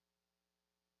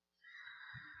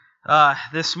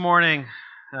This morning,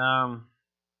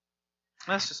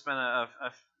 let's just spend a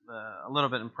little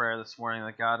bit in prayer this morning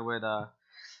that God would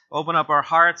open up our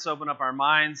hearts, open up our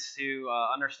minds to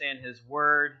understand His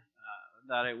Word,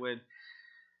 that it would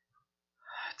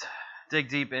dig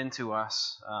deep into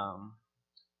us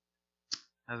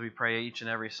as we pray each and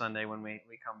every Sunday when we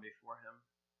come before Him.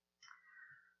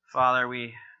 Father,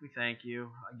 we thank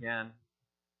You again.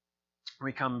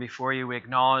 We come before You. We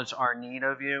acknowledge our need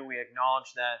of You. We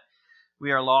acknowledge that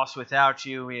we are lost without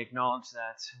You. We acknowledge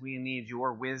that we need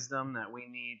Your wisdom, that we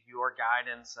need Your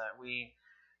guidance, that we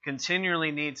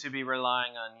continually need to be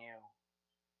relying on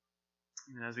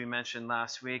You. And as we mentioned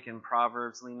last week in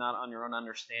Proverbs, lean not on your own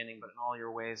understanding, but in all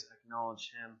your ways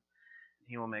acknowledge Him, and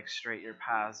He will make straight your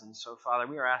paths. And so, Father,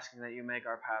 we are asking that You make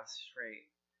our paths straight,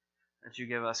 that You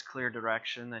give us clear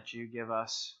direction, that You give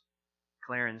us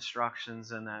clear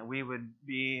instructions, and that we would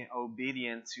be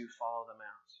obedient to follow them out.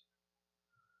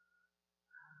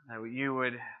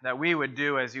 That we would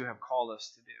do as You have called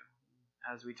us to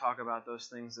do. As we talk about those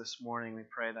things this morning, we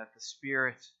pray that the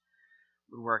Spirit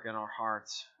would work in our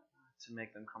hearts to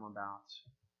make them come about.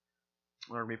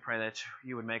 Lord, we pray that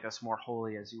You would make us more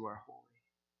holy as You are holy.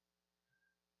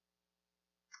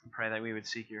 We pray that we would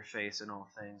seek Your face in all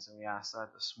things, and we ask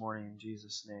that this morning in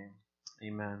Jesus' name.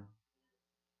 Amen.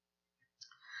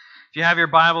 If you have your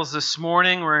Bibles this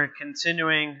morning, we're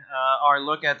continuing our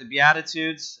look at the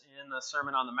Beatitudes in the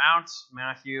Sermon on the Mount,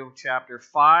 Matthew chapter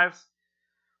 5.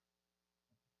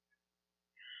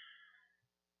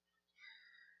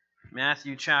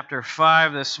 Matthew chapter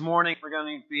 5. This morning we're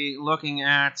going to be looking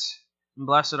at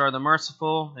Blessed are the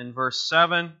merciful in verse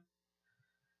 7.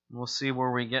 We'll see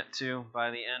where we get to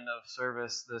by the end of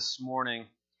service this morning.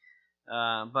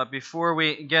 But before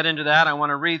we get into that, I want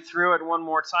to read through it one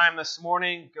more time this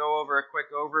morning, go over a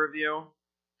quick overview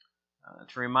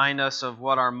to remind us of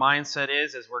what our mindset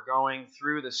is as we're going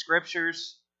through the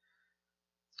Scriptures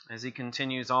as he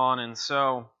continues on. And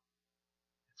so,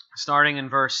 starting in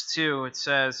verse 2, it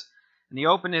says, "And he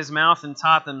opened his mouth and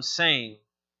taught them, saying,"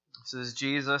 this is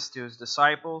Jesus to his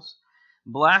disciples,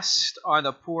 "Blessed are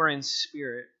the poor in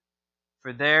spirit,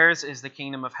 for theirs is the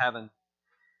kingdom of heaven.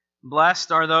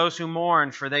 Blessed are those who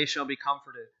mourn, for they shall be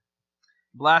comforted.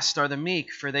 Blessed are the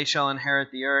meek, for they shall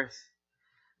inherit the earth.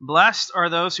 Blessed are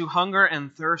those who hunger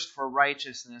and thirst for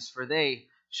righteousness, for they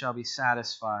shall be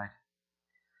satisfied.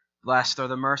 Blessed are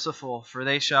the merciful, for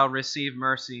they shall receive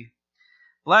mercy.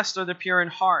 Blessed are the pure in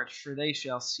heart, for they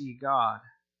shall see God.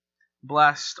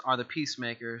 Blessed are the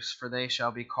peacemakers, for they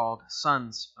shall be called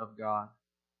sons of God.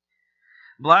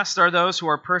 Blessed are those who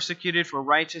are persecuted for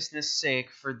righteousness' sake,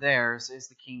 for theirs is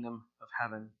the kingdom of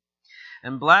heaven.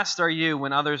 And blessed are you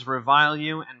when others revile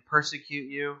you and persecute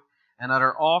you and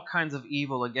utter all kinds of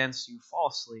evil against you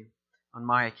falsely on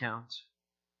my account.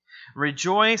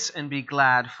 Rejoice and be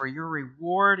glad, for your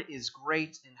reward is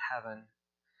great in heaven.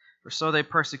 For so they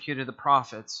persecuted the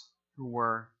prophets who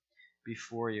were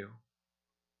before you."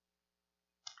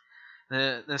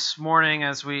 This morning,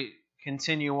 as we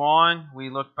continue on, we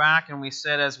look back and we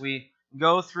said as we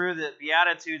go through the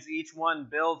Beatitudes, each one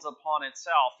builds upon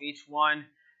itself. Each one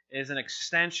is an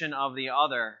extension of the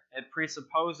other. It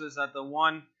presupposes that the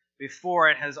one before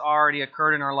it has already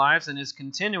occurred in our lives and is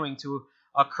continuing to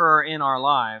occur in our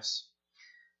lives.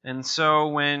 And so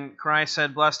when Christ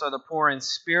said, "Blessed are the poor in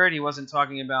spirit," he wasn't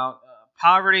talking about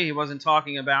poverty. He wasn't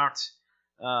talking about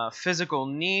physical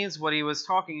needs. What he was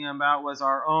talking about was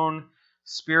our own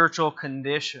spiritual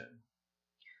condition.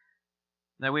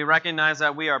 That we recognize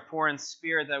that we are poor in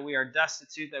spirit, that we are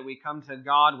destitute, that we come to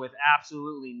God with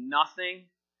absolutely nothing.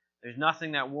 There's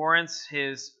nothing that warrants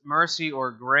His mercy or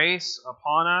grace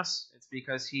upon us. It's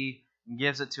because He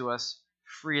gives it to us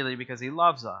freely because He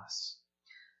loves us.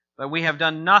 But we have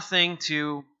done nothing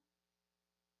to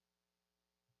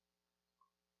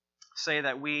say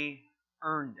that we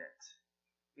earned it.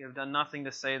 We have done nothing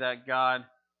to say that God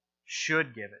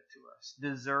should give it to us,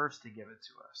 deserves to give it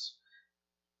to us.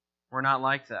 We're not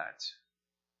like that.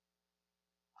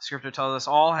 Scripture tells us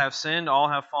all have sinned, all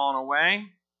have fallen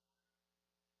away.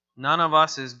 None of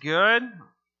us is good.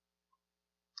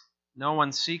 No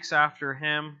one seeks after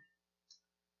Him.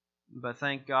 But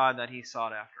thank God that He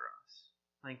sought after us.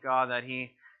 Thank God that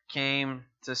He came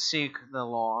to seek the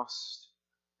lost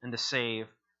and to save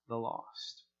the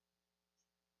lost.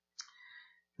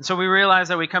 And so we realize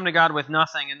that we come to God with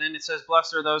nothing. And then it says,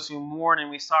 "Blessed are those who mourn." And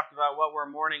we talked about what we're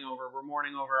mourning over. We're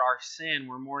mourning over our sin.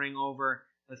 We're mourning over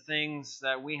the things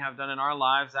that we have done in our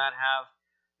lives that have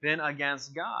been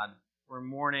against God. We're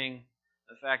mourning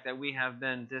the fact that we have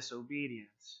been disobedient.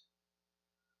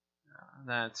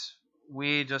 That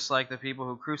we, just like the people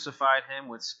who crucified him,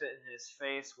 would spit in his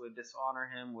face, would dishonor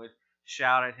him, would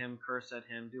shout at him, curse at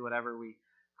him, do whatever we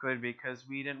could because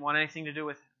we didn't want anything to do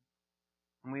with him.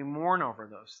 And we mourn over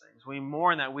those things. We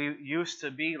mourn that we used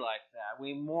to be like that.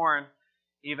 We mourn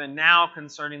even now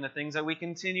concerning the things that we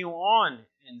continue on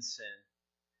in sin.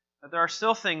 But there are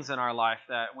still things in our life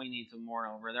that we need to mourn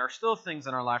over. There are still things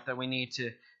in our life that we need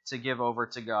to give over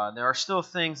to God. There are still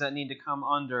things that need to come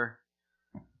under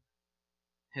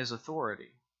his authority.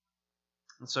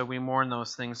 And so we mourn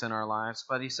those things in our lives.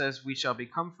 But he says we shall be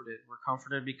comforted. We're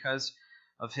comforted because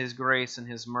of his grace and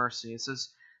his mercy. It says,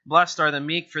 blessed are the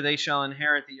meek, for they shall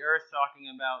inherit the earth, talking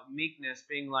about meekness,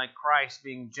 being like Christ,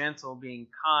 being gentle, being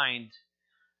kind,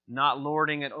 not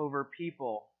lording it over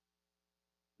people,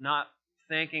 not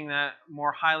thinking that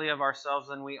more highly of ourselves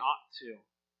than we ought to.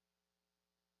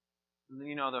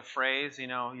 You know the phrase,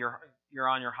 you're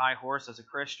on your high horse as a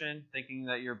Christian, thinking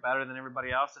that you're better than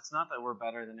everybody else. It's not that we're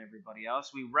better than everybody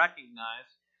else. We recognize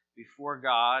before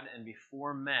God and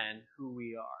before men who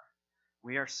we are.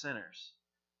 We are sinners,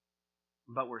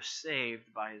 but we're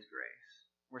saved by his grace.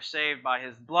 We're saved by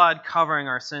his blood covering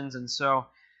our sins, and so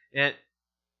it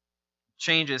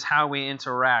changes how we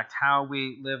interact, how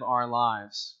we live our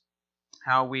lives,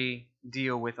 how we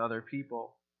deal with other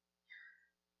people.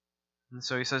 And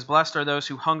so he says, blessed are those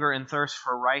who hunger and thirst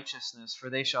for righteousness, for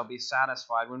they shall be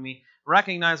satisfied. When we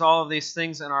recognize all of these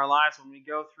things in our lives, when we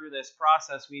go through this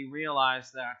process, we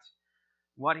realize that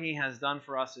what he has done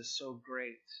for us is so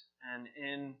great. And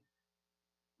in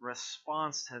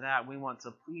response to that, we want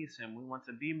to please him. We want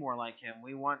to be more like him.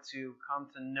 We want to come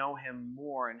to know him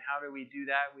more. And how do we do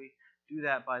that? We do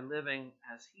that by living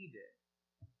as he did,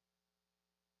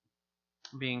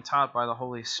 being taught by the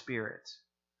Holy Spirit.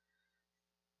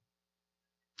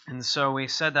 And so we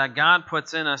said that God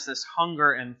puts in us this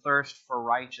hunger and thirst for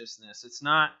righteousness. It's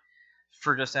not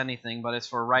for just anything, but it's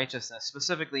for righteousness,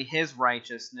 specifically his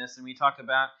righteousness. And we talked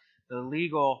about the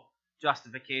legal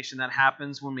justification that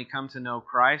happens when we come to know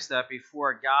Christ, that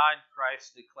before God,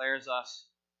 Christ declares us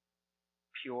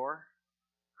pure.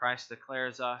 Christ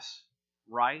declares us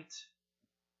right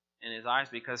in his eyes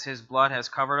because his blood has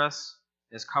covered us,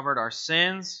 has covered our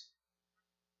sins.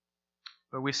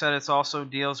 But we said it also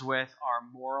deals with our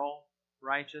moral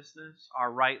righteousness,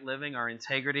 our right living, our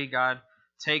integrity. God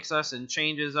takes us and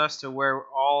changes us to where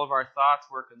all of our thoughts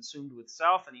were consumed with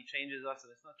self, and he changes us,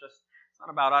 and it's not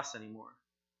about us anymore.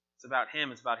 It's about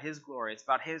him. It's about his glory. It's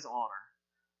about his honor.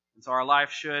 And so our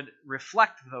life should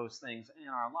reflect those things in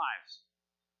our lives.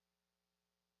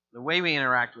 The way we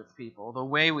interact with people, the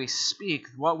way we speak,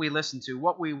 what we listen to,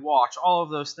 what we watch, all of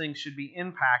those things should be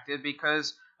impacted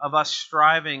because of us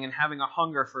striving and having a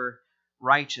hunger for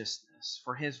righteousness,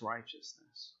 for his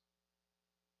righteousness.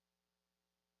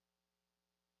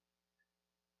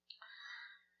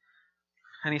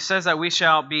 And he says that we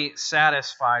shall be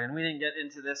satisfied. And we didn't get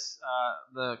into this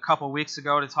the couple weeks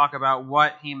ago to talk about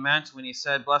what he meant when he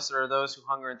said, blessed are those who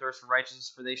hunger and thirst for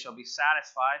righteousness, for they shall be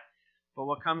satisfied. But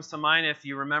what comes to mind, if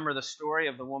you remember the story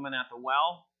of the woman at the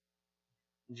well,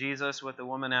 Jesus with the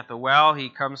woman at the well, he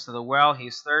comes to the well,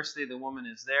 he's thirsty, the woman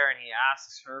is there, and he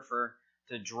asks her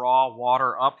to draw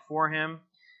water up for him.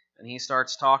 And he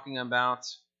starts talking about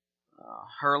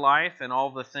her life and all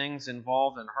the things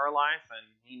involved in her life, and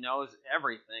he knows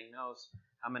everything, knows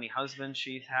how many husbands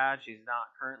she's had. She's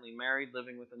not currently married,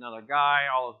 living with another guy,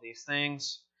 all of these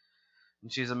things.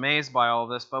 And she's amazed by all of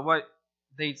this. But what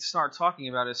they start talking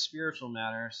about is spiritual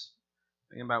matters,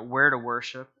 thinking about where to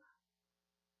worship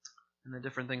and the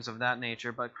different things of that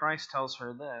nature. But Christ tells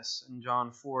her this in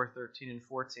John 4:13 and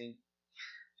 14.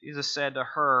 Jesus said to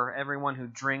her, everyone who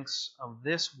drinks of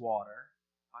this water,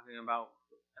 talking about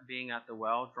being at the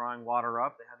well, drawing water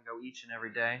up, they had to go each and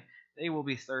every day, they will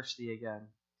be thirsty again.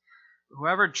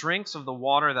 Whoever drinks of the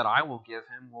water that I will give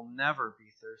him will never be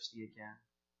thirsty again.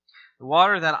 The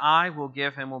water that I will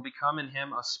give him will become in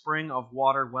him a spring of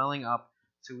water welling up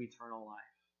to eternal life.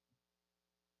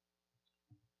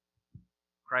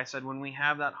 Christ said, when we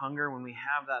have that hunger, when we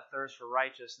have that thirst for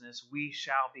righteousness, we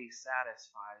shall be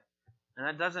satisfied. And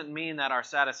that doesn't mean that our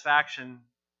satisfaction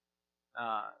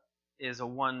is a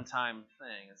one-time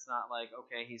thing. It's not like,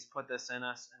 okay, he's put this in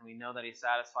us, and we know that he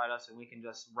satisfied us, and we can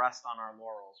just rest on our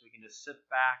laurels. We can just sit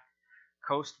back,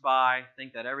 coast by,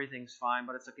 think that everything's fine,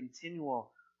 but it's a continual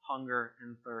hunger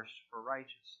and thirst for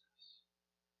righteousness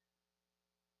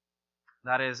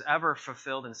that is ever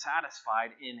fulfilled and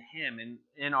satisfied in him,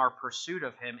 in our pursuit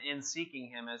of him, in seeking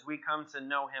him, as we come to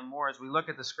know him more, as we look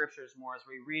at the scriptures more, as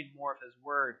we read more of his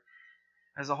word,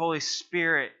 as the Holy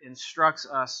Spirit instructs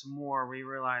us more, we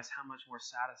realize how much more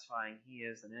satisfying he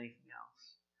is than anything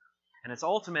else. And its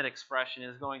ultimate expression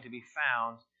is going to be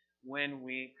found when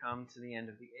we come to the end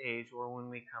of the age or when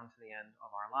we come to the end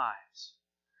of our lives,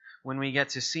 when we get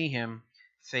to see him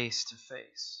face to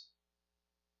face.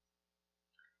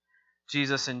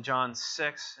 Jesus in John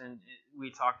 6, and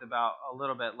we talked about a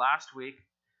little bit last week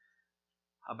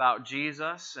about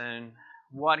Jesus and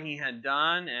what he had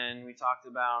done, and we talked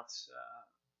about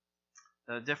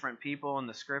the different people in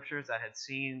the scriptures that had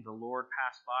seen the Lord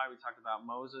pass by. We talked about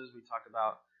Moses, we talked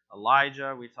about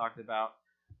Elijah, we talked about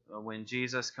when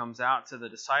Jesus comes out to the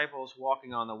disciples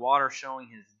walking on the water showing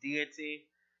his deity.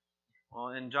 Well,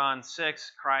 in John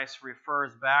 6, Christ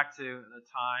refers back to the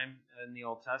time in the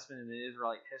Old Testament in the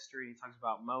Israelite history. He talks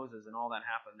about Moses and all that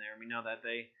happened there. We know that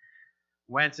they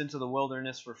went into the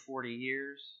wilderness for 40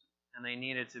 years, and they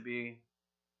needed to be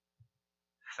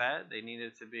fed. They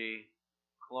needed to be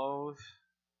clothed.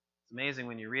 It's amazing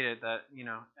when you read it that, in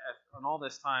all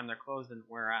this time, their clothes didn't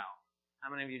wear out. How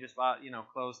many of you just bought,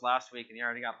 clothes last week and you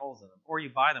already got holes in them? Or you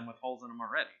buy them with holes in them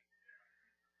already.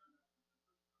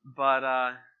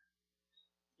 But,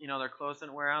 their clothes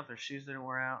didn't wear out, their shoes didn't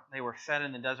wear out. They were fed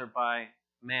in the desert by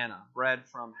manna, bread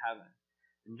from heaven.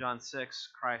 In John 6,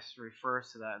 Christ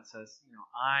refers to that and says,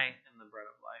 I am the bread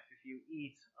of life. If you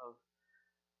eat of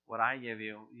what I give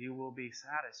you, you will be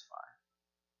satisfied.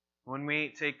 When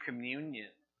we take communion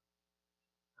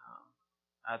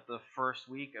at the first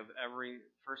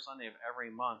Sunday of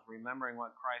every month, remembering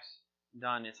what Christ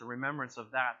done, it's a remembrance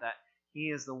of that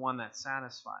he is the one that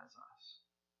satisfies us.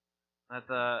 That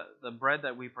the bread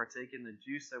that we partake in, the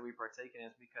juice that we partake in,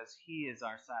 is because he is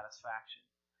our satisfaction,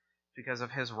 because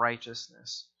of his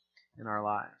righteousness in our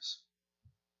lives.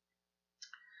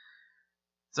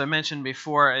 As I mentioned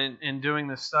before, in doing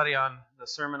the study on the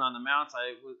Sermon on the Mount,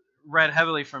 I read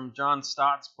heavily from John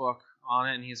Stott's book on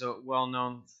it, and he's a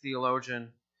well-known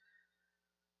theologian.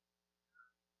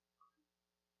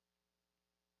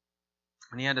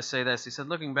 And he had to say this. He said,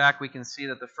 looking back, we can see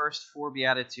that the first 4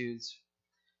 Beatitudes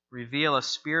reveal a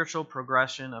spiritual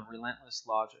progression of relentless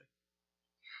logic.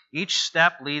 Each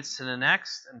step leads to the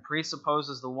next and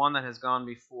presupposes the one that has gone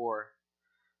before.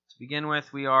 To begin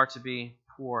with, we are to be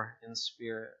poor in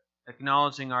spirit,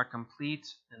 acknowledging our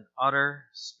complete and utter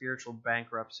spiritual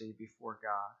bankruptcy before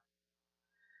God.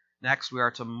 Next, we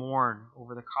are to mourn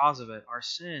over the cause of it, our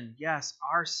sin. Yes,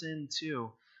 our sin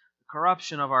too. The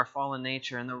corruption of our fallen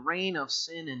nature and the reign of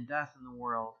sin and death in the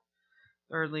world.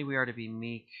 Thirdly, we are to be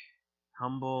meek,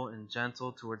 humble and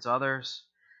gentle towards others,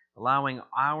 allowing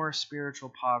our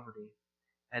spiritual poverty,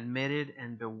 admitted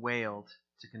and bewailed,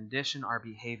 to condition our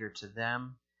behavior to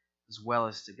them as well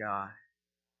as to God.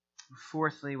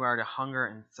 Fourthly, we are to hunger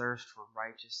and thirst for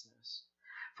righteousness.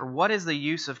 For what is the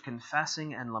use of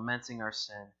confessing and lamenting our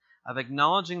sin, of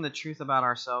acknowledging the truth about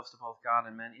ourselves to both God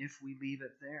and men, if we leave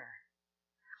it there?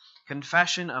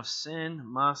 Confession of sin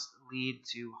must lead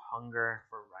to hunger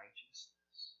for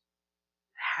righteousness.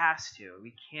 It has to.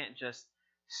 We can't just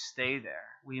stay there.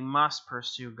 We must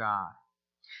pursue God.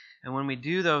 And when we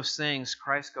do those things,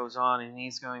 Christ goes on and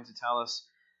he's going to tell us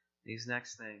these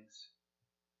next things.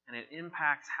 And it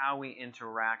impacts how we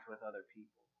interact with other people.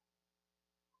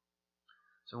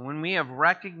 So when we have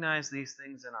recognized these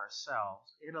things in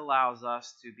ourselves, it allows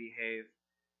us to behave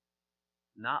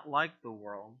not like the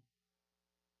world,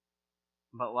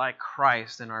 but like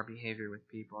Christ in our behavior with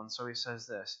people. And so he says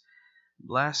this,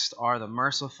 blessed are the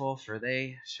merciful, for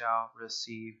they shall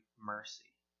receive mercy.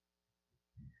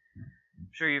 I'm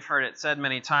sure you've heard it said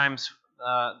many times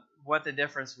what the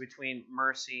difference between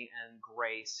mercy and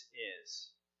grace is.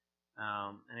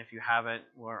 And if you haven't,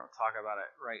 we'll talk about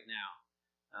it right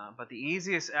now. But the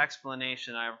easiest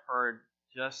explanation I've heard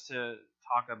just to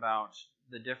talk about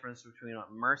the difference between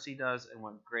what mercy does and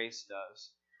what grace does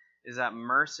is that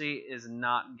mercy is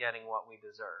not getting what we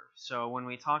deserve. So when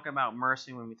we talk about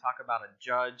mercy, when we talk about a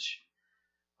judge,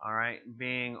 all right,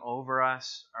 being over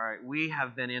us, all right, we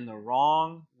have been in the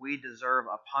wrong. We deserve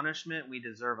a punishment. We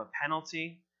deserve a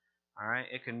penalty. All right,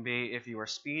 it can be if you were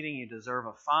speeding, you deserve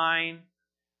a fine.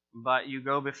 But you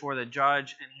go before the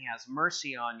judge and he has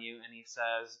mercy on you and he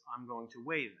says, I'm going to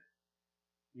waive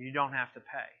it. You don't have to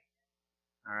pay.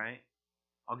 All right?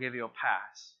 I'll give you a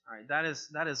pass. All right?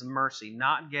 That is mercy,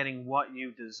 not getting what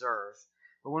you deserve.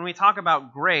 But when we talk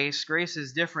about grace, grace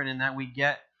is different in that we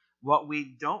get what we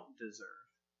don't deserve.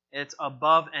 It's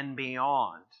above and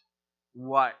beyond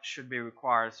what should be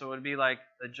required. So it would be like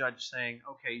the judge saying,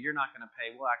 okay, you're not going to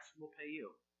pay. We'll pay you.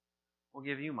 We'll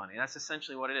give you money. That's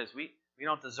essentially what it is. We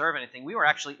don't deserve anything. We were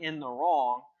actually in the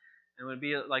wrong. And it would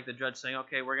be like the judge saying,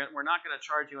 okay, we're not going to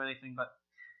charge you anything, but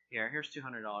here's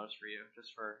 $200 for you,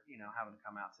 just for, having to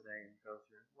come out today and go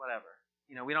through whatever.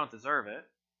 We don't deserve it,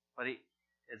 but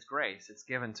it's grace. It's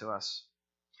given to us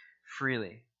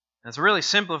freely. It's a really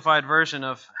simplified version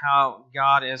of how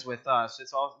God is with us.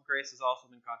 Grace has also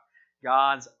been called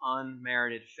God's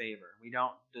unmerited favor. We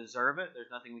don't deserve it. There's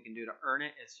nothing we can do to earn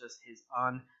it. It's just His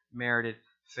unmerited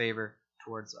favor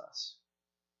towards us.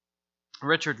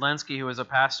 Richard Lenski, who was a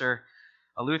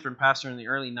Lutheran pastor in the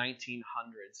early 1900s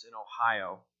in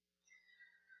Ohio,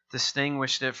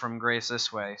 distinguished it from grace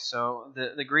this way. So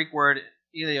the Greek word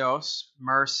eleos,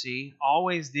 mercy,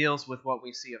 always deals with what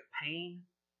we see of pain,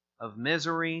 of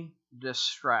misery,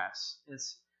 distress.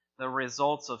 It's the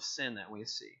results of sin that we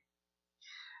see.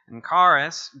 And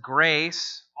charis,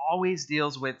 grace, always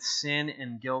deals with sin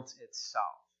and guilt itself.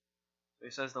 So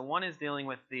he says the one is dealing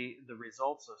with the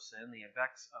results of sin, the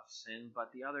effects of sin,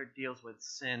 but the other deals with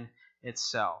sin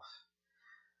itself.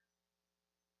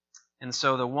 And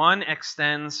so the one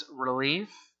extends relief,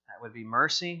 that would be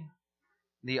mercy,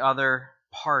 the other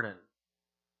pardon.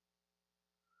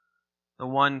 The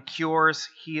one cures,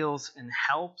 heals, and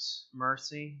helps,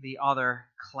 mercy. The other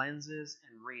cleanses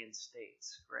and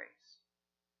reinstates, grace.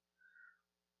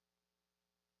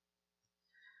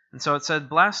 And so it said,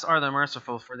 blessed are the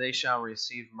merciful, for they shall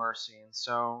receive mercy. And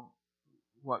so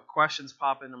what questions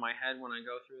pop into my head when I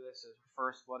go through this is,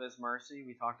 first, what is mercy?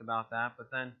 We talked about that. But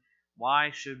then,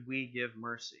 why should we give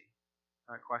mercy?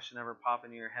 That question ever pop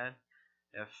into your head?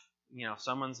 If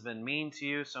someone's been mean to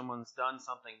you, someone's done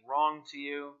something wrong to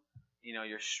you,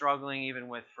 you're struggling even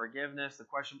with forgiveness, the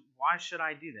question, why should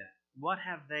I do that? What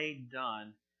have they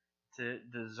done to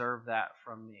deserve that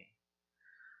from me?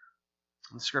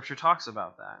 And Scripture talks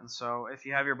about that. And so if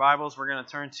you have your Bibles, we're going to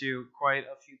turn to quite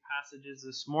a few passages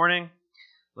this morning,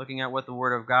 looking at what the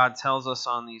Word of God tells us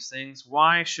on these things.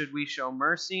 Why should we show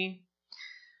mercy?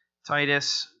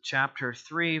 Titus chapter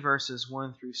 3, verses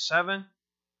 1 through 7.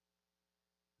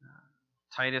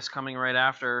 Titus coming right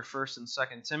after 1st and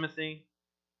 2nd Timothy.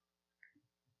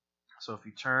 So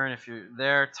if you're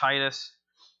there, Titus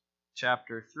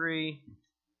chapter 3.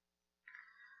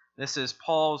 This is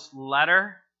Paul's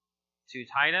letter to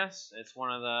Titus. It's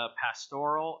one of the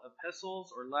pastoral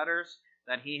epistles or letters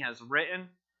that he has written.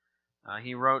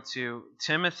 He wrote to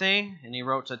Timothy and he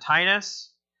wrote to Titus.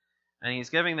 And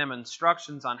he's giving them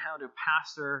instructions on how to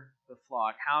pastor the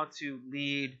flock, how to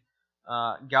lead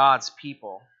God's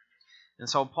people. And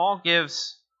so Paul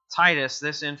gives Titus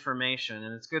this information,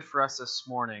 and it's good for us this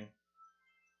morning.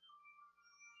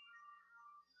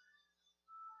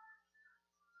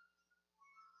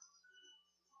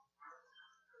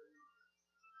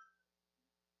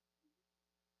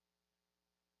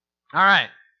 All right.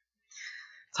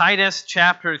 Titus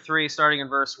chapter 3, starting in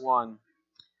verse 1.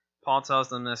 Paul tells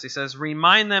them this. He says,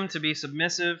 remind them to be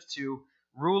submissive to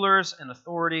rulers and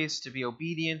authorities, to be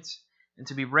obedient, and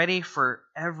to be ready for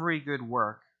every good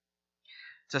work,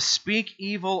 to speak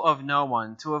evil of no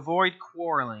one, to avoid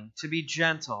quarreling, to be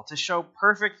gentle, to show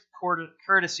perfect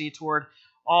courtesy toward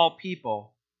all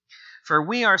people. For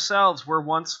we ourselves were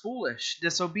once foolish,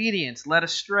 disobedient, led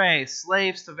astray,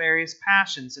 slaves to various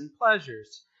passions and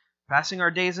pleasures, passing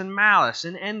our days in malice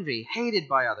and envy, hated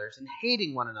by others and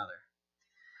hating one another.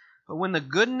 But when the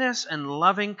goodness and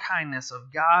loving kindness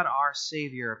of God our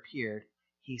Savior appeared,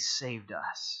 He saved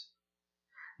us.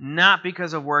 Not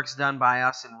because of works done by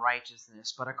us in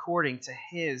righteousness, but according to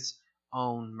His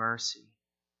own mercy.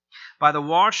 By the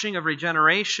washing of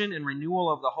regeneration and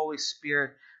renewal of the Holy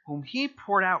Spirit, whom He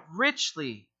poured out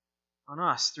richly on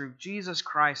us through Jesus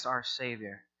Christ our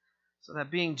Savior, so that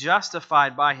being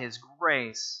justified by His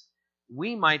grace,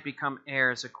 we might become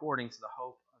heirs according to the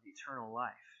hope of eternal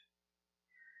life.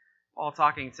 Paul,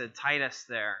 talking to Titus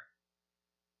there,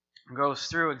 goes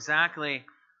through exactly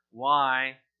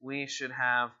why we should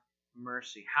have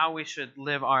mercy, how we should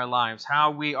live our lives,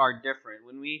 how we are different.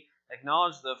 When we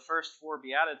acknowledge the first 4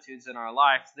 Beatitudes in our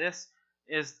lives, this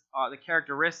is the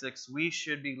characteristics we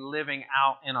should be living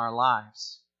out in our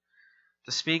lives.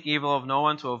 To speak evil of no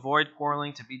one, to avoid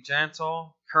quarreling, to be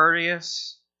gentle,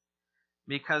 courteous,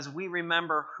 because we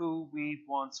remember who we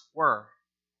once were.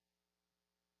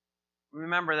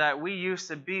 Remember that we used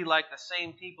to be like the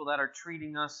same people that are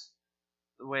treating us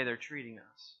the way they're treating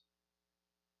us.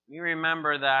 We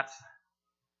remember that,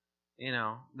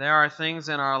 there are things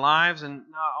in our lives, and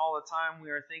not all the time we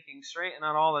are thinking straight, and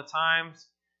not all the times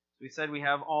we said we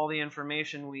have all the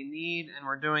information we need, and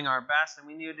we're doing our best, and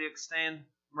we need to extend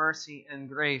mercy and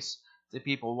grace to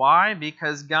people. Why?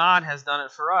 Because God has done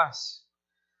it for us.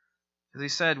 As he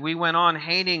said, we went on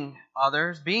hating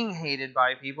others, being hated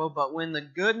by people, but when the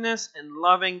goodness and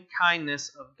loving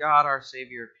kindness of God our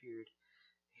Savior appeared,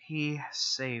 He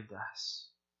saved us.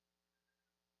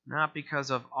 Not because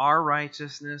of our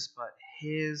righteousness, but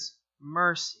His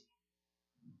mercy.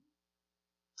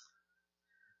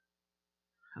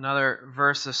 Another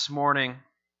verse this morning,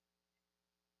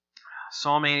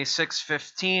 Psalm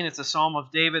 86:15. It's a psalm of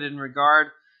David in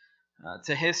regard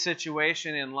to his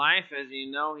situation in life. As you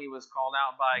know, he was called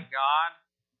out by God.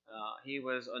 He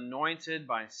was anointed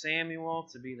by Samuel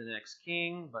to be the next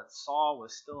king, but Saul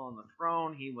was still on the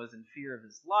throne. He was in fear of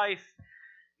his life.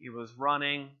 He was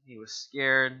running. He was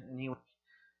scared, and he would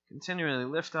continually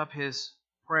lift up his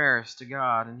prayers to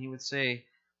God, and he would say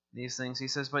these things. He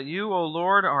says, "But you, O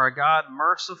Lord, are a God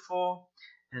merciful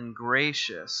and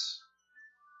gracious."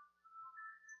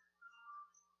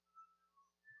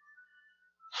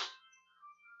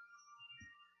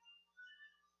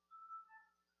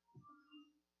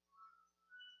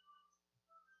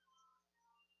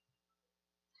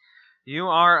 You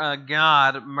are a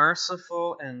God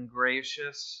merciful and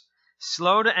gracious,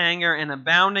 slow to anger and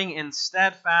abounding in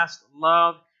steadfast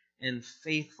love and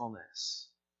faithfulness.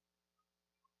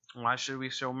 Why should we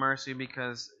show mercy?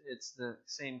 Because it's the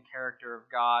same character of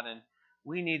God, and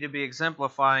we need to be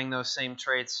exemplifying those same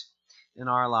traits in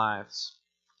our lives.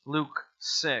 Luke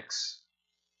 6.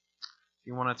 If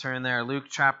you want to turn there, Luke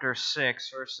chapter 6,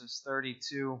 verses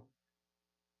 32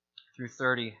 through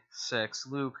 36.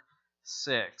 Luke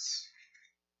 6.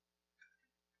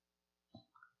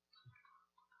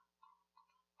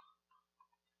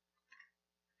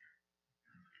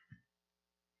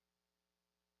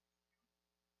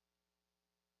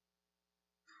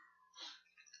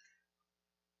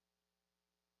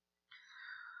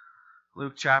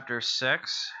 Luke chapter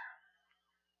 6.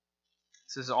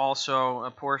 This is also a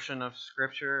portion of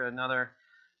Scripture. Another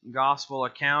gospel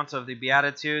account of the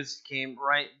Beatitudes came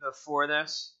right before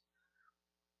this.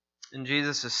 And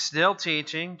Jesus is still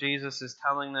teaching. Jesus is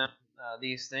telling them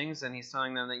these things, and he's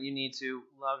telling them that you need to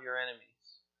love your enemies.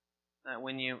 That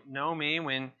when you know me,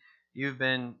 when you've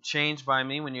been changed by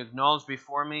me, when you acknowledge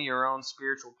before me your own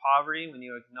spiritual poverty, when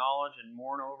you acknowledge and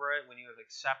mourn over it, when you have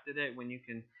accepted it, when you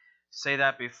can say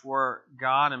that before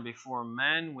God and before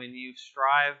men, when you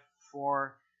strive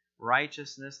for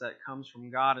righteousness that comes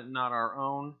from God and not our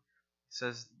own, it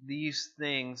says these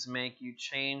things make you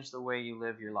change the way you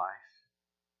live your life.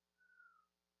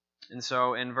 And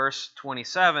so in verse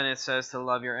 27 it says to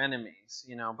love your enemies.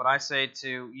 But I say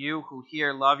to you who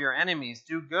hear, love your enemies,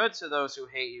 do good to those who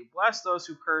hate you, bless those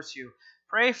who curse you,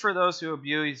 pray for those who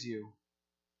abuse you.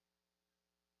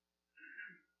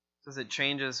 It says it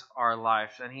changes our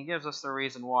life, and he gives us the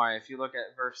reason why. If you look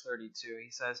at verse 32, he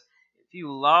says, if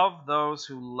you love those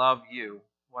who love you,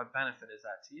 what benefit is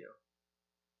that to you?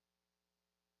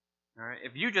 All right?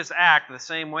 If you just act the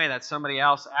same way that somebody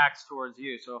else acts towards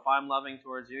you, so if I'm loving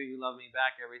towards you, you love me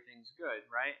back, everything's good,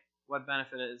 right? What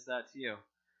benefit is that to you?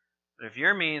 But if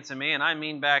you're mean to me and I'm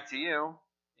mean back to you,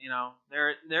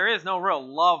 there is no real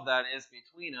love that is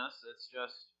between us. It's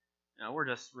just, we're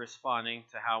just responding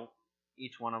to how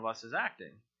each one of us is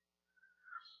acting.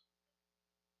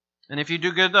 And if you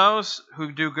do good to those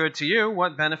who do good to you,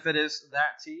 what benefit is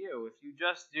that to you? If you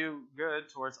just do good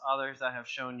towards others that have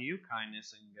shown you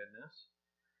kindness and goodness,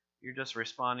 you're just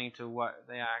responding to what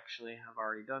they actually have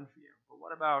already done for you. But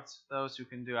what about those who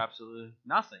can do absolutely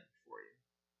nothing for you?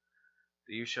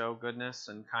 Do you show goodness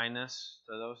and kindness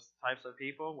to those types of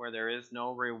people where there is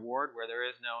no reward, where there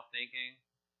is no thinking,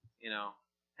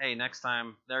 hey, next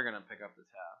time they're going to pick up the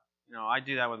tab? I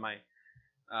do that with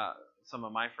some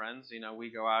of my friends. We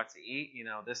go out to eat.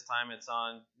 This time it's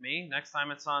on me, next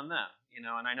time it's on them. And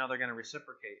I know they're going to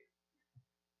reciprocate.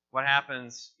 What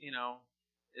happens,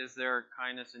 is there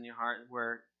kindness in your heart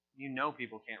where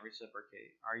people can't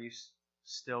reciprocate? Are you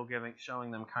still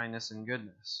showing them kindness and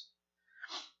goodness?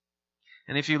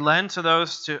 And if you lend to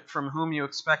those from whom you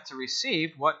expect to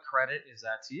receive, what credit is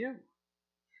that to you?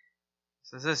 It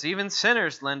says this, even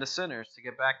sinners lend to sinners to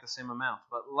get back the same amount.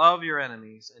 But love your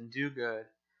enemies and do good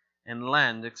and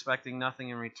lend, expecting nothing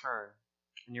in return.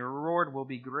 And your reward will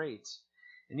be great.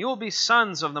 And you will be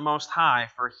sons of the Most High,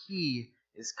 for He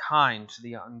is kind to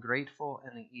the ungrateful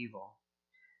and the evil.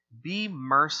 Be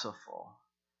merciful,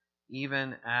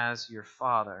 even as your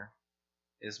Father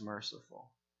is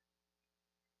merciful.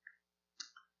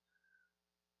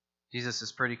 Jesus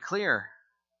is pretty clear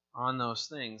on those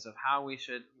things of how we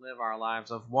should live our lives,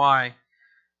 of why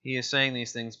he is saying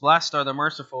these things. Blessed are the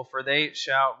merciful, for they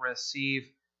shall receive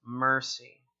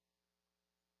mercy.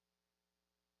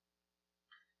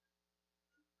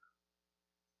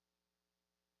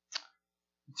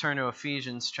 Turn to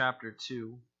Ephesians chapter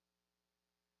 2.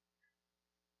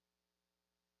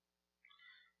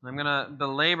 I'm going to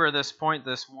belabor this point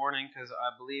this morning because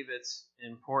I believe it's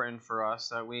important for us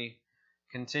that we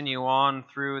continue on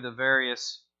through the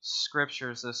various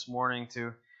scriptures this morning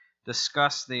to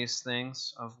discuss these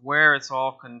things, of where it's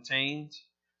all contained,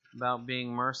 about being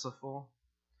merciful.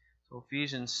 So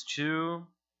Ephesians 2,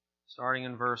 starting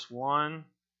in verse 1.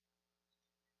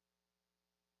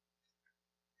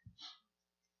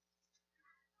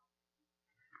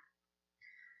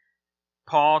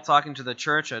 Paul, talking to the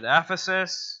church at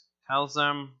Ephesus, tells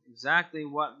them exactly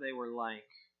what they were like.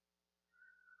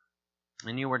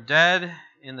 And you were dead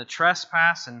in the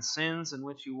trespass and sins in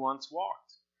which you once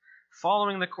walked,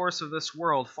 following the course of this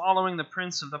world, following the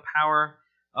prince of the power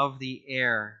of the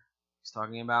air. He's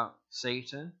talking about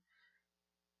Satan,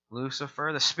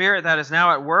 Lucifer, the spirit that is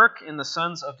now at work in the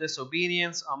sons of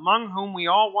disobedience, among whom we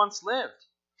all once lived,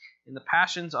 in the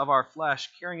passions of our flesh,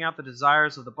 carrying out the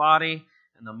desires of the body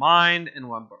and the mind, and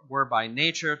were by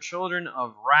nature children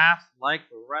of wrath like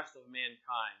the rest of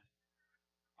mankind.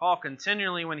 Paul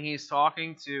continually, when he's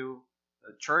talking to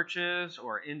the churches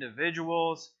or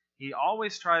individuals, he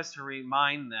always tries to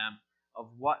remind them of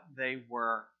what they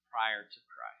were prior to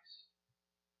Christ.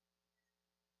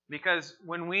 Because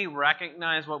when we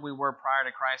recognize what we were prior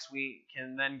to Christ, we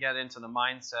can then get into the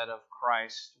mindset of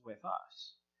Christ with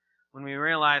us. When we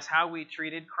realize how we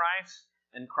treated Christ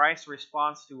and Christ's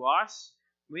response to us,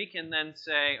 we can then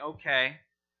say, okay,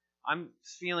 I'm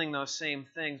feeling those same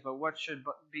things, but what should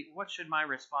my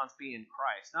response be in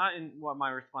Christ? Not in what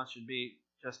my response should be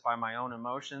just by my own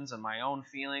emotions and my own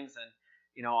feelings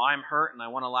and, I'm hurt and I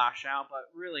want to lash out, but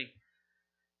really,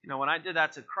 when I did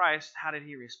that to Christ, how did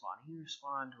he respond? He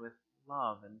responded with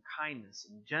love and kindness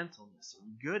and gentleness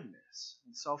and goodness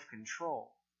and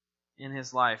self-control in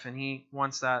his life, and he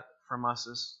wants that from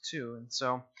us too. And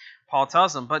so Paul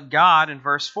tells them, but God, in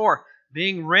verse 4,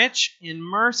 being rich in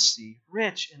mercy,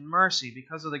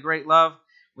 because of the great love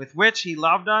with which he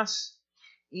loved us,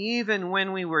 even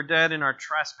when we were dead in our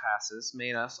trespasses,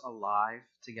 made us alive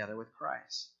together with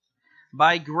Christ.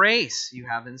 By grace you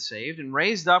have been saved, and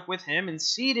raised up with him, and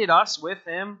seated us with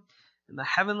him in the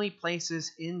heavenly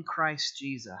places in Christ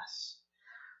Jesus,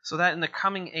 so that in the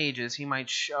coming ages he might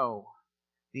show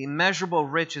the immeasurable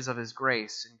riches of his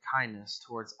grace and kindness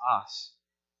towards us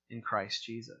in Christ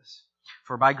Jesus.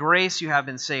 For by grace you have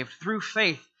been saved through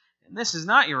faith, and this is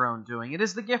not your own doing. It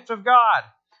is the gift of God,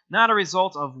 not a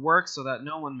result of works, so that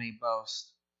no one may boast.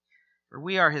 For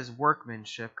we are his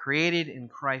workmanship, created in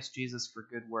Christ Jesus for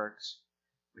good works,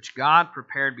 which God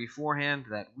prepared beforehand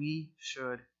that we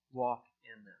should walk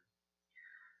in them.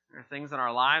 There are things in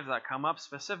our lives that come up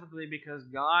specifically because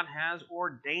God has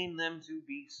ordained them to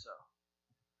be so.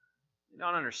 We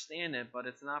don't understand it, but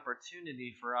it's an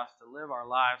opportunity for us to live our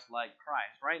lives like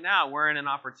Christ. Right now, we're in an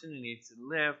opportunity to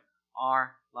live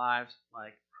our lives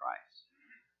like Christ.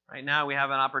 Right now, we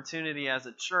have an opportunity as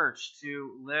a church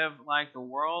to live like the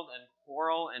world and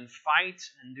quarrel and fight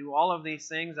and do all of these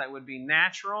things that would be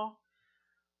natural,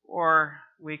 or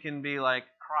we can be like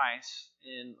Christ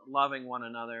in loving one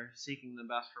another, seeking the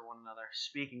best for one another,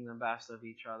 speaking the best of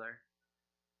each other,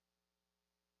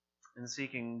 and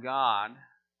seeking God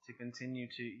to continue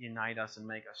to unite us and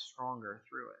make us stronger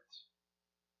through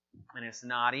it. And it's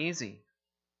not easy.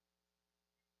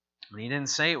 And he didn't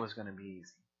say it was going to be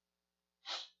easy.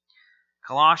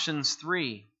 Colossians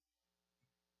 3.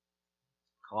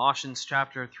 Colossians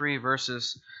chapter 3,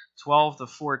 verses 12 to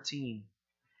 14.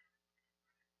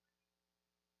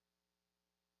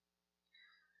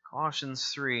 Colossians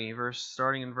 3,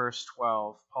 starting in verse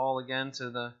 12. Paul again to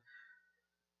the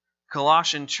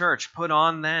Colossian church, put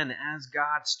on then as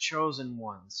God's chosen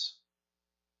ones.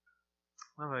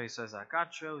 I love how he says that.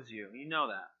 God chose you. You know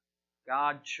that.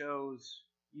 God chose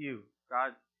you.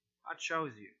 God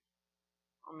chose you.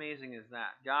 How amazing is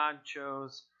that? God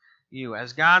chose you.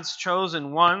 As God's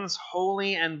chosen ones,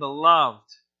 holy and beloved,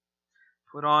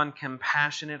 put on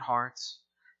compassionate hearts,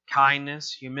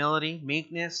 kindness, humility,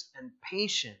 meekness, and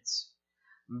patience,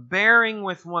 bearing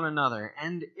with one another,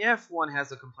 and if one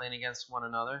has a complaint against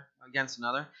another,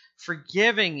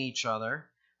 forgiving each other,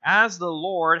 as the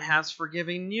Lord has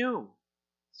forgiven you.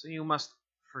 So you must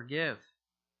forgive.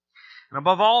 And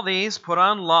above all these, put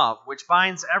on love, which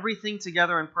binds everything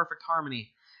together in perfect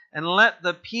harmony, and let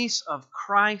the peace of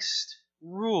Christ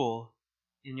rule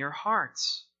in your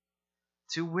hearts,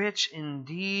 to which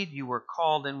indeed you were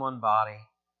called in one body,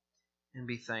 and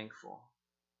be thankful.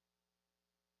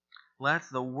 Let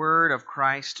the word of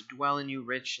Christ dwell in you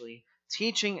richly,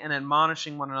 teaching and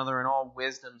admonishing one another in all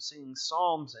wisdom, singing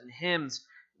psalms and hymns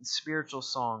and spiritual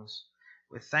songs,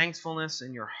 with thankfulness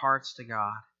in your hearts to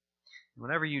God. And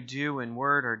whatever you do in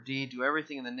word or deed, do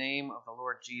everything in the name of the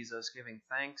Lord Jesus, giving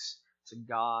thanks to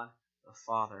God the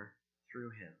Father through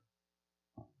him.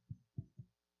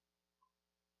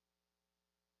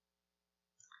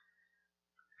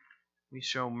 We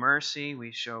show mercy,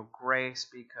 we show grace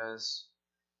because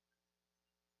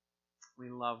we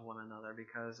love one another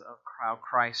because of how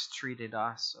Christ treated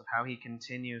us, of how he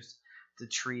continues to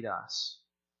treat us.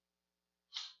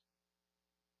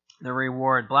 The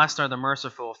reward, blessed are the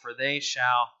merciful, for they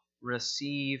shall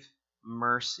receive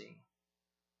mercy.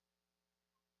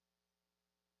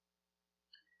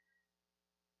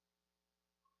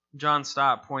 John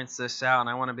Stott points this out, and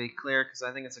I want to be clear because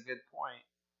I think it's a good point.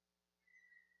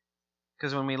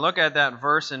 Because when we look at that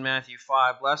verse in Matthew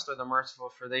 5, blessed are the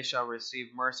merciful, for they shall receive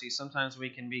mercy, sometimes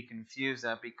we can be confused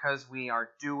that because we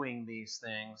are doing these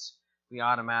things, we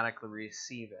automatically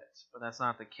receive it. But that's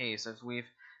not the case. As we've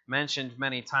mentioned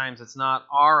many times, it's not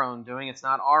our own doing, it's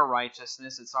not our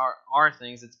righteousness, it's our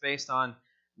things. It's based on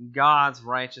God's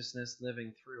righteousness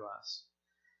living through us.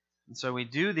 And so we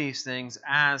do these things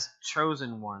as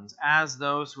chosen ones, as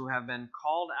those who have been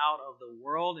called out of the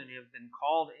world and have been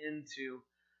called into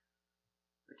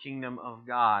the kingdom of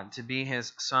God, to be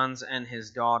his sons and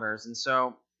his daughters. And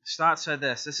so Stott said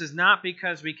this is not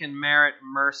because we can merit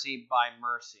mercy by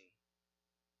mercy.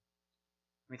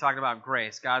 We talked about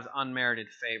grace, God's unmerited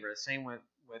favor. Same with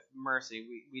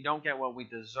mercy. We don't get what we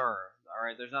deserve. All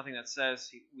right, there's nothing that says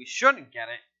we shouldn't get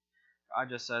it. God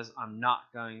just says, I'm not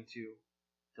going to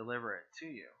deliver it to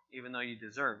you, even though you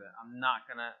deserve it. I'm not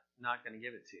gonna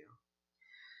give it to you.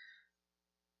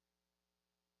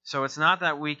 So it's not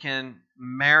that we can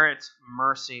merit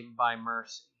mercy by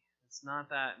mercy. It's not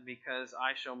that because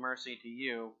I show mercy to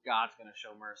you, God's going to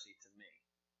show mercy to me.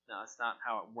 No, it's not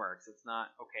how it works. It's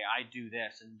not, okay, I do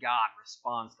this and God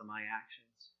responds to my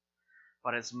actions.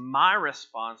 But it's my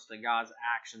response to God's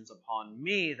actions upon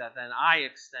me that then I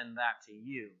extend that to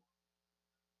you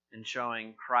in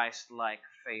showing Christ-like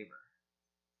favor.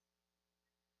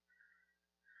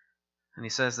 And he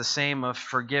says the same of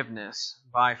forgiveness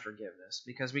by forgiveness,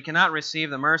 because we cannot receive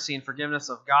the mercy and forgiveness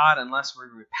of God unless we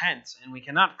repent, and we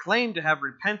cannot claim to have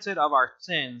repented of our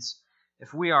sins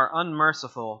if we are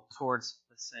unmerciful towards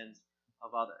the sins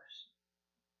of others.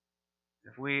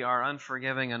 If we are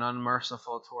unforgiving and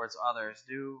unmerciful towards others,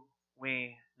 do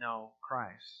we know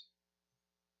Christ?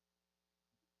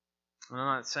 And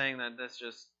I'm not saying that this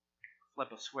just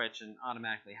flip a switch and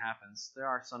automatically happens. There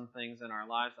are some things in our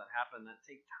lives that happen that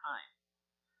take time.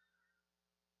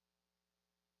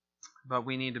 But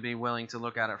we need to be willing to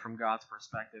look at it from God's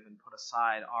perspective and put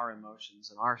aside our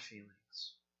emotions and our feelings.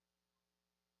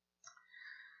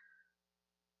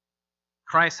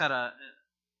 Christ had an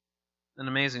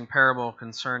amazing parable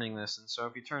concerning this. And so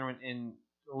if you turn in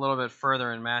a little bit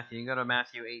further in Matthew, you go to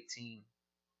Matthew 18.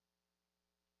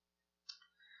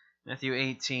 Matthew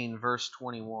 18, verse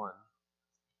 21.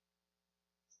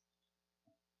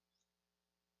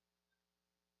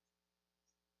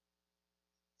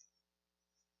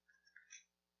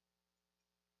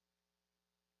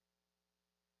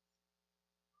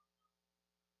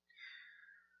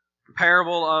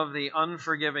 Parable of the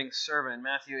unforgiving servant,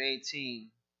 Matthew 18.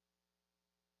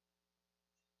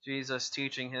 Jesus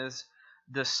teaching his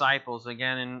disciples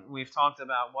again, and we've talked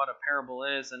about what a parable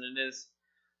is, and it is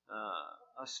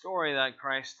a story that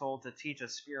Christ told to teach a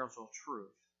spiritual truth.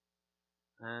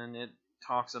 And it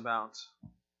talks about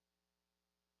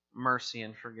mercy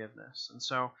and forgiveness. And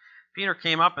so Peter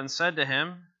came up and said to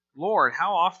him, Lord,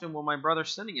 how often will my brother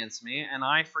sin against me, and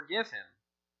I forgive him?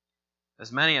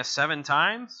 As many as 7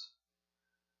 times?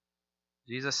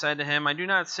 Jesus said to him, I do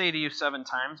not say to you 7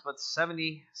 times, but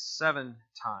 77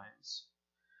 times.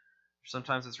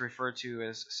 Sometimes it's referred to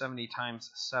as 70 times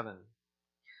 7.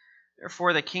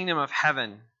 Therefore, the kingdom of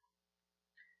heaven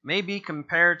may be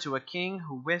compared to a king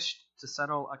who wished to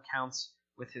settle accounts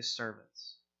with his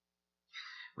servants.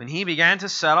 When he began to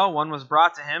settle, one was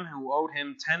brought to him who owed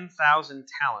him 10,000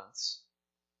 talents.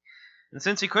 And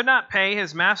since he could not pay,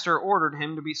 his master ordered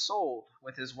him to be sold,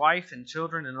 with his wife and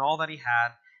children and all that he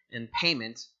had, and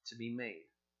payment to be made.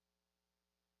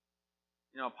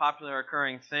 A popular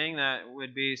occurring thing that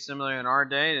would be similar in our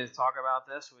day to talk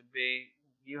about this would be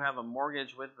you have a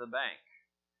mortgage with the bank,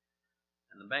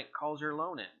 and the bank calls your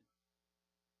loan in,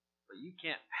 but you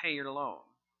can't pay your loan.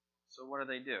 So what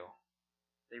do?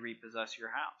 They repossess your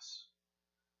house.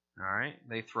 All right,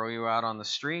 they throw you out on the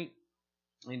street.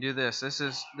 They do this. This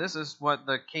is what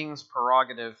the king's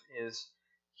prerogative is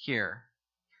here.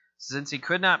 Since he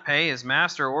could not pay, his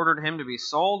master ordered him to be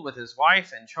sold with his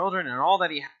wife and children and all that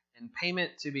he had, and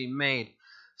payment to be made.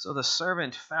 So the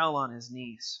servant fell on his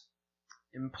knees,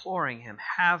 imploring him,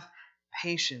 have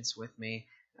patience with me,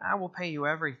 and I will pay you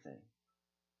everything.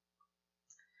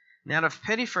 And out of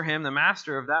pity for him, the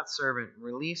master of that servant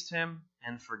released him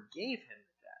and forgave him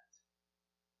the debt.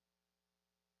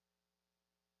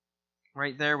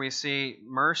 Right there we see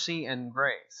mercy and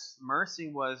grace.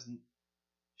 Mercy was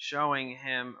showing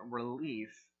him relief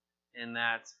in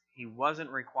that he wasn't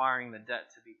requiring the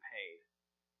debt to be paid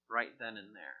right then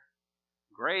and there.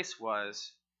 Grace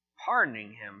was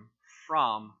pardoning him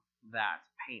from that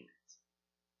payment,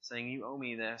 saying, you owe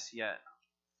me this, yet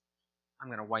I'm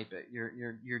going to wipe it.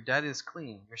 Your debt is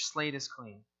clean. Your slate is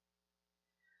clean.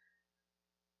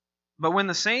 But when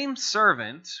the same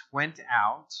servant went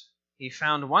out, he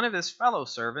found one of his fellow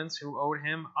servants who owed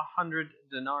him 100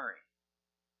 denarii.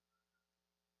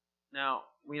 Now,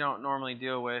 we don't normally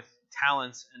deal with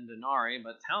talents and denarii,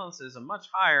 but talents is a much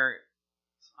higher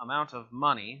amount of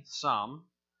money, sum,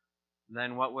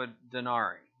 than what would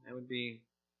denarii. It would be,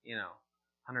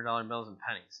 $100 bills and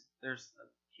pennies. There's a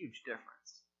huge difference.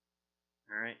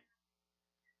 All right?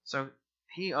 So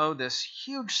he owed this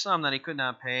huge sum that he could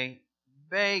not pay,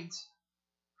 begged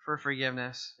for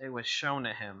forgiveness. It was shown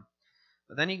to him.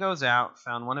 But then he goes out,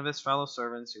 found one of his fellow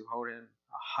servants who owed him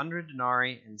 100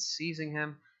 denarii, and seizing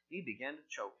him, he began to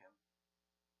choke him,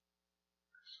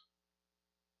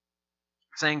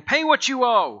 saying, pay what you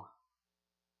owe.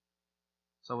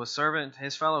 So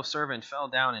his fellow servant fell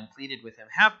down and pleaded with him,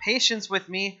 have patience with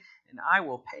me, and I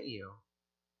will pay you.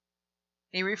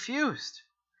 He refused,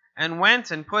 and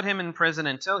went and put him in prison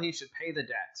until he should pay the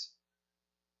debt.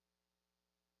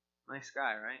 Nice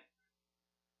guy, right?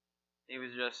 He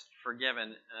was just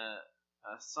forgiven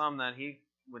a sum that he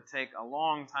would take a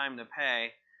long time to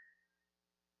pay,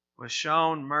 was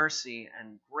shown mercy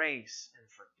and grace and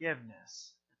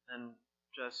forgiveness, and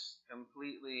just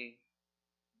completely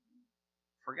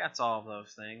forgets all of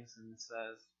those things and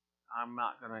says, I'm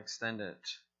not going to extend it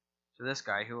to this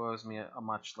guy who owes me a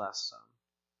much less sum.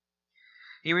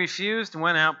 He refused and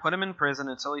went out, put him in prison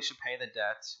until he should pay the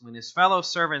debt. When his fellow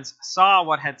servants saw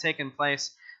what had taken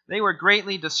place, they were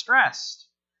greatly distressed,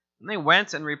 and they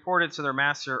went and reported to their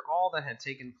master all that had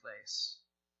taken place.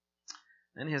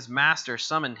 Then his master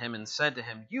summoned him and said to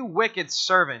him, you wicked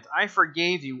servant, I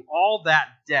forgave you all that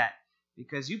debt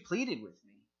because you pleaded with me.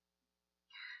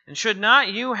 And should not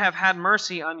you have had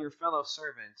mercy on your fellow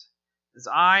servant, as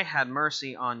I had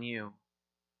mercy on you?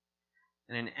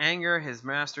 And in anger his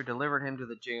master delivered him to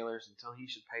the jailers until he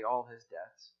should pay all his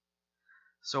debts.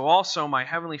 So also my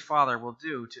heavenly Father will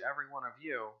do to every one of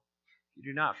you if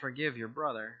you do not forgive your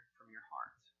brother from your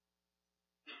heart.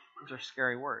 Those are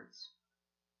scary words.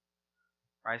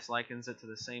 Christ likens it to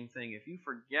the same thing. If you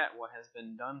forget what has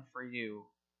been done for you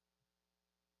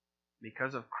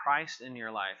because of Christ in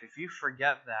your life, if you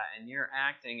forget that and you're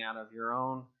acting out of your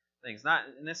own things,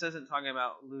 and this isn't talking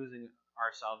about losing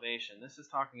our salvation. This is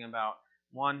talking about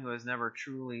one who has never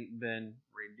truly been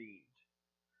redeemed.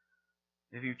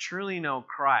 If you truly know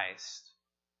Christ,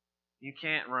 you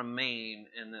can't remain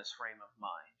in this frame of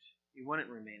mind. You wouldn't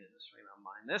remain in this frame of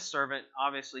mind. This servant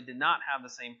obviously did not have the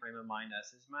same frame of mind as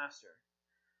his master,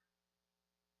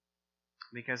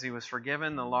 because he was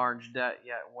forgiven the large debt,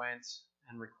 yet went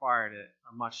and required it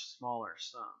a much smaller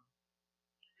sum.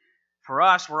 For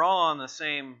us, we're all on the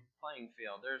same playing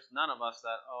field. There's none of us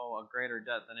that owe a greater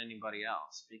debt than anybody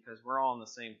else, because we're all in the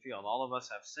same field. All of us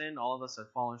have sinned. All of us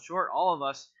have fallen short. All of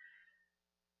us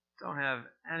don't have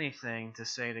anything to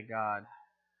say to God,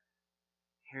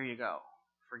 here you go,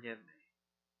 forgive me.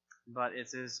 But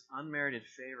it's His unmerited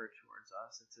favor towards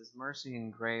us. It's His mercy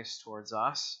and grace towards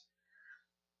us.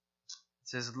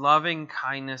 It's His loving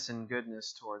kindness and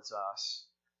goodness towards us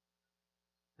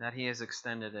that He has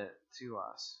extended it to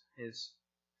us, His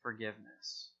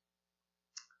forgiveness.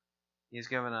 He has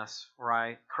given us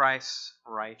Christ's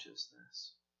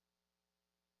righteousness.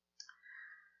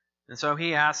 And so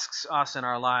He asks us in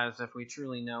our lives, if we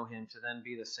truly know Him, to then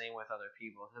be the same with other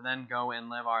people, to then go and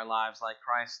live our lives like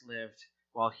Christ lived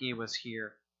while He was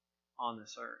here on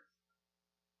this earth.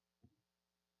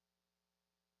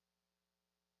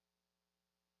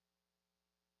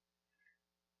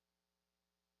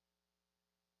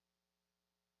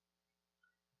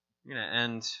 I'm going to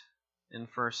end in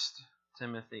 1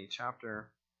 Timothy chapter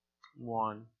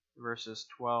 1, verses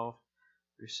 12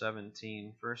 through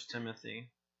 17. 1 Timothy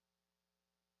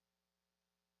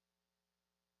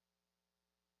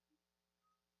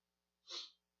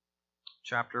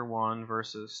chapter 1,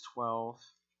 verses 12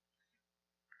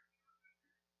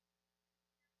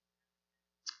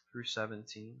 through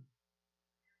 17.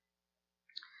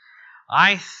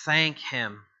 I thank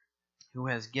Him who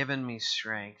has given me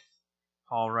strength,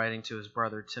 Paul writing to his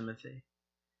brother Timothy.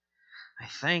 I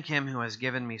thank Him who has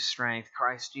given me strength,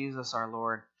 Christ Jesus our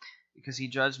Lord, because He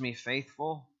judged me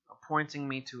faithful, appointing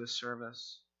me to His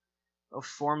service. Though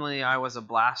formerly I was a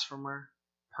blasphemer,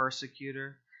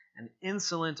 persecutor, an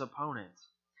insolent opponent,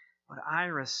 but I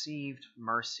received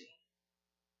mercy,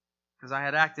 because I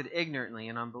had acted ignorantly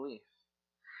in unbelief.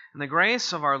 And the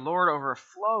grace of our Lord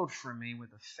overflowed for me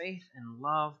with the faith and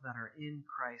love that are in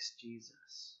Christ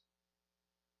Jesus.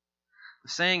 The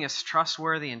saying is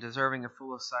trustworthy and deserving of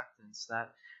full acceptance,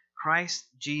 that Christ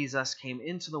Jesus came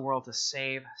into the world to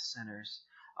save sinners,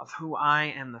 of whom I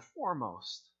am the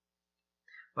foremost.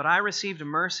 But I received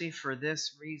mercy for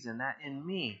this reason, that in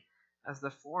me, as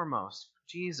the foremost,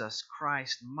 Jesus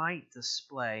Christ might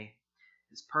display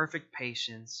his perfect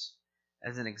patience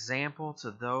as an example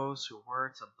to those who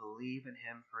were to believe in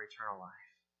him for eternal life.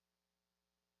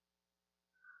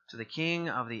 To the King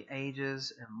of the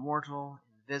ages, immortal,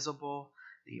 invisible,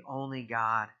 the only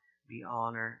God, be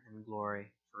honor and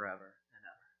glory forever and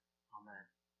ever. Amen.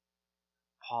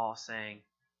 Paul saying,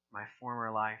 my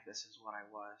former life, this is what I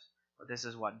was, but this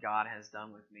is what God has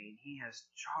done with me. And he has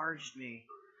charged me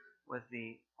with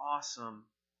the awesome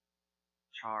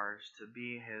charge to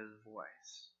be his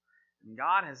voice. And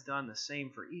God has done the same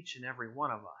for each and every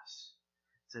one of us,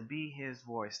 to be his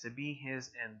voice, to be his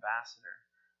ambassador.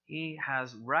 He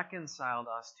has reconciled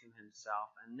us to himself,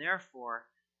 and therefore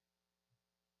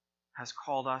has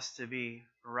called us to be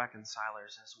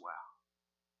reconcilers as well.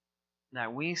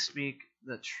 That we speak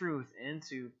the truth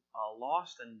into a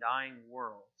lost and dying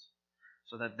world,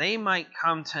 so that they might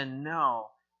come to know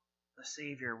the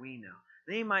Savior we know.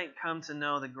 They might come to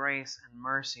know the grace and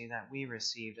mercy that we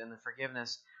received and the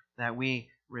forgiveness that we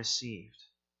received.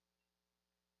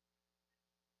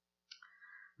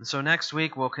 And so next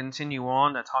week we'll continue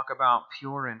on to talk about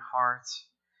pure in heart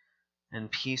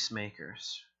and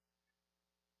peacemakers.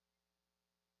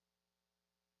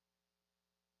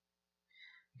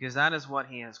 Because that is what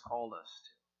he has called us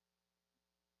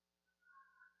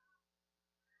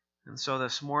to. And so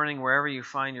this morning, wherever you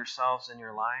find yourselves in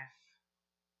your life,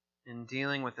 in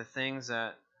dealing with the things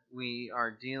that we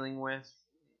are dealing with,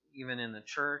 even in the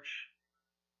church,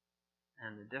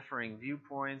 and the differing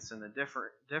viewpoints and the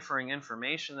differing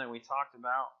information that we talked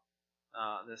about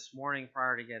this morning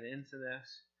prior to get into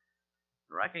this,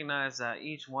 recognize that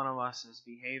each one of us is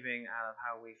behaving out of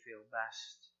how we feel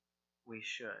best we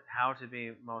should, how to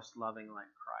be most loving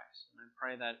like Christ. And I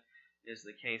pray that is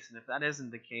the case. And if that isn't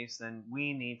the case, then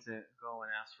we need to go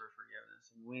and ask for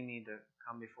forgiveness. And we need to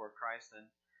come before Christ and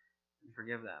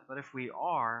forgive that. But if we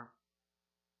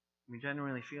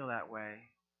genuinely feel that way,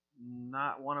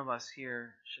 not one of us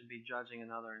here should be judging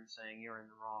another and saying, you're in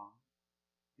the wrong.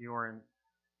 You're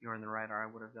in the right, or I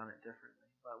would have done it differently.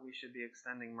 But we should be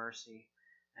extending mercy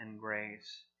and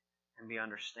grace and be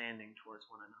understanding towards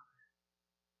one another.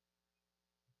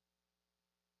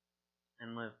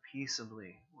 And live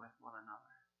peaceably with one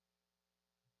another.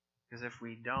 Because if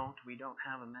we don't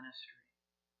have a ministry.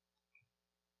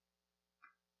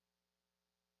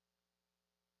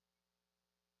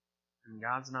 And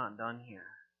God's not done here.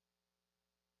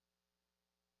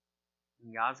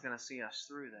 And God's going to see us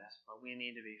through this, but we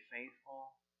need to be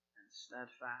faithful and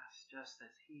steadfast just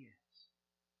as he is.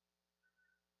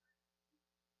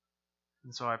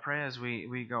 And so I pray as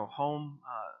we go home,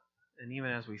 and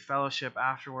even as we fellowship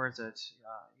afterwards, that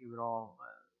you would all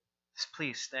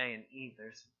please stay and eat.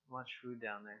 There's much food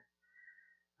down there.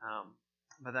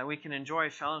 But that we can enjoy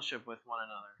fellowship with one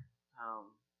another.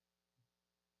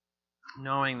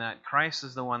 Knowing that Christ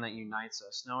is the one that unites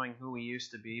us. Knowing who we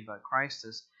used to be, but Christ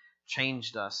has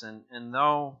changed us. And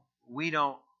though we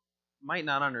might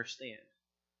not understand,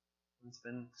 it's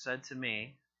been said to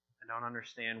me, I don't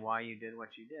understand why you did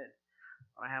what you did.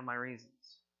 But I have my reasons.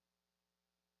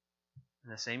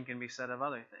 And the same can be said of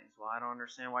other things. Well, I don't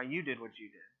understand why you did what you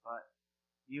did, but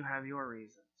you have your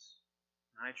reasons.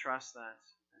 And I trust that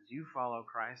as you follow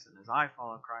Christ and as I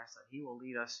follow Christ, that he will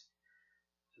lead us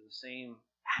to the same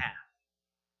path,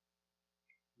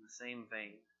 in the same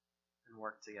vein, and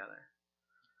work together.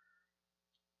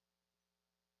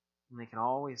 And they can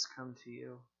always come to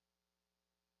you.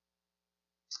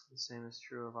 The same is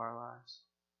true of our lives.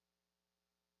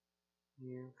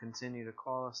 You continue to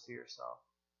call us to yourself.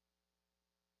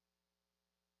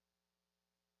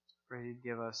 Pray you'd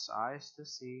give us eyes to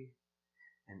see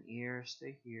and ears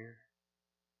to hear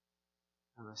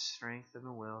and the strength and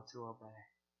the will to obey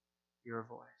your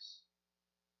voice.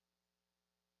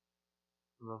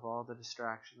 Above all the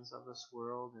distractions of this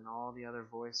world and all the other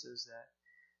voices that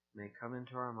may come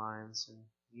into our minds, and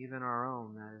even our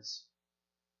own that is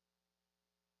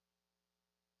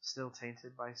still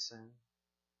tainted by sin,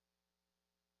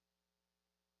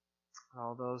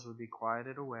 all those would be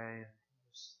quieted away and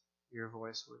just your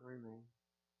voice would remain.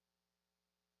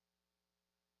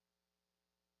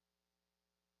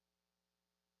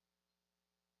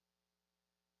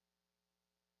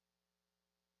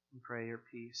 And pray your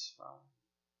peace, Father,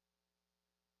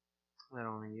 that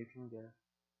only you can give.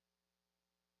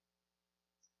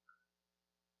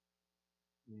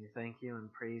 We thank you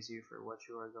and praise you for what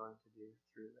you are going to do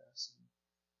through this.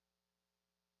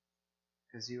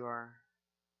 Because you are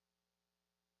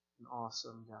an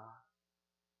awesome God.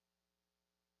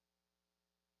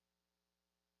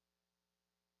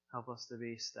 Help us to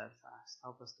be steadfast.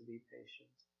 Help us to be patient.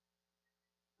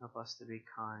 Help us to be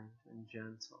kind and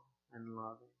gentle and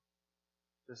loving,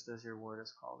 just as your word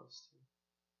has called us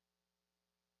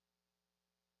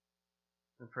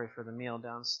to. I pray for the meal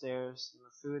downstairs and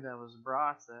the food that was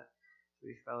brought, that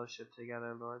we fellowship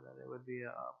together, Lord, that it would be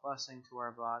a blessing to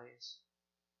our bodies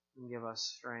and give us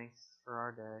strength for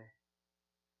our day.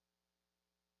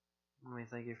 And we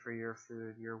thank you for your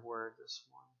food, your word this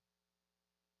morning.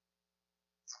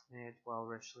 May it dwell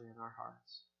richly in our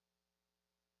hearts.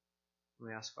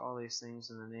 We ask all these things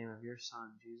in the name of your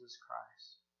Son, Jesus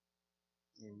Christ.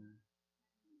 Amen.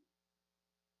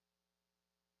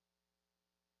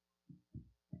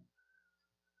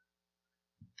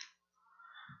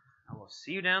 I will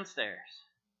see you downstairs.